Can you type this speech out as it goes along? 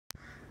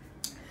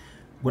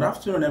Good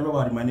afternoon,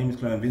 everybody. My name is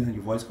Clement Vincent,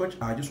 your voice coach.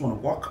 I just want to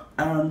work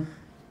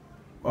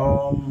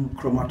on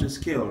chromatic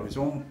scale. It's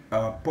a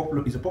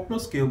popular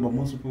scale, but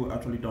most people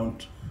actually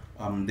don't.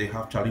 They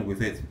have challenge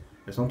with it.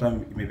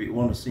 Sometimes maybe you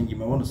want to sing. You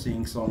might want to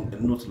sing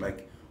notes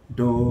like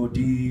do,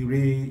 di,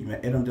 re. You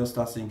might don't just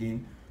start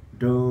singing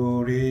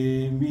do,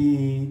 re,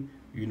 mi.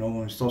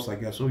 And stuff like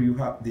that. So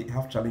they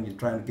have challenges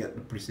trying to get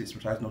the precise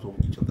notes of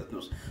each of the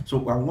notes.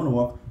 So I want to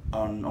work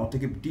on. I'll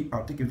take it deep.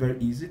 I'll take it very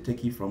easy.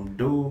 Take it from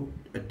do,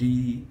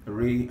 di,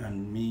 re,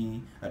 and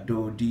mi.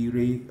 Do, di,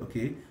 re.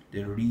 Okay.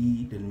 Then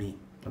re, then mi.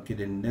 Okay.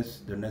 The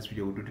next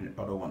video we'll do the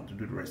other one to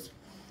do the rest.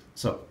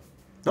 So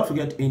don't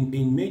forget,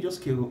 in major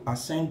scale,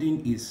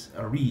 ascending is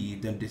a re.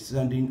 Then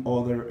descending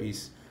order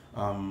is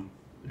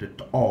the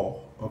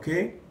o.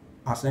 Okay.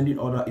 Ascending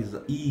order is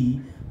the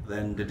E,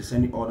 then the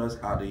descending orders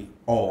are the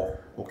O.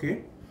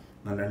 Okay,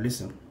 now then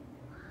listen.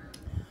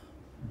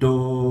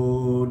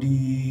 Do,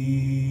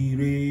 di,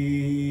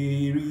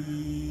 re,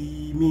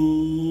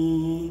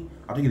 mi.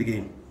 I'll take it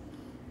again.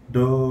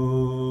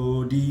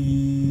 Do,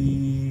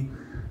 di.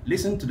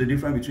 Listen to the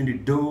difference between the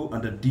do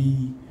and the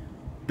D.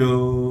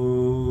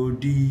 Do,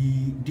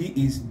 di. D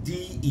is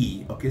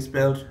D-E. Okay,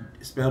 spelled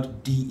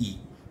D-E.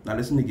 Now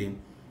listen again.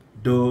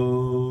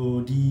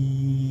 Do,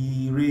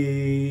 di,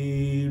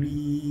 re,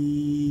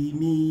 mi.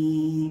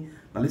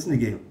 Now listen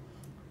again.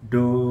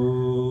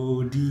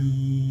 Do,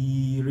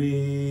 di,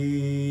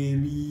 re,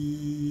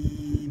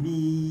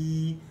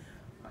 mi.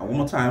 And one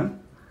more time.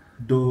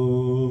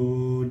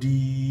 Do,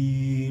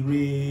 di,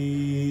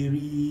 re,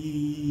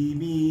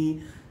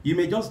 mi. You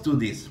may just do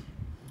this.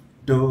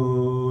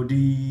 Do,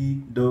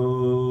 di,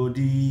 do,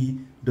 di,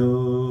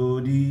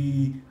 do,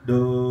 di,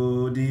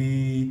 do,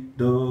 di,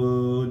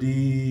 do,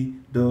 di,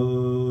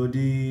 do,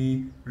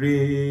 di,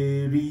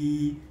 re,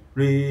 mi.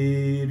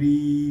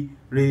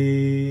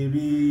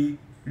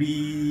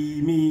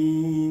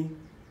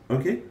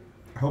 Okay,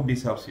 I hope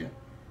this helps you.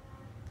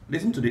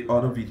 Listen to the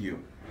other video.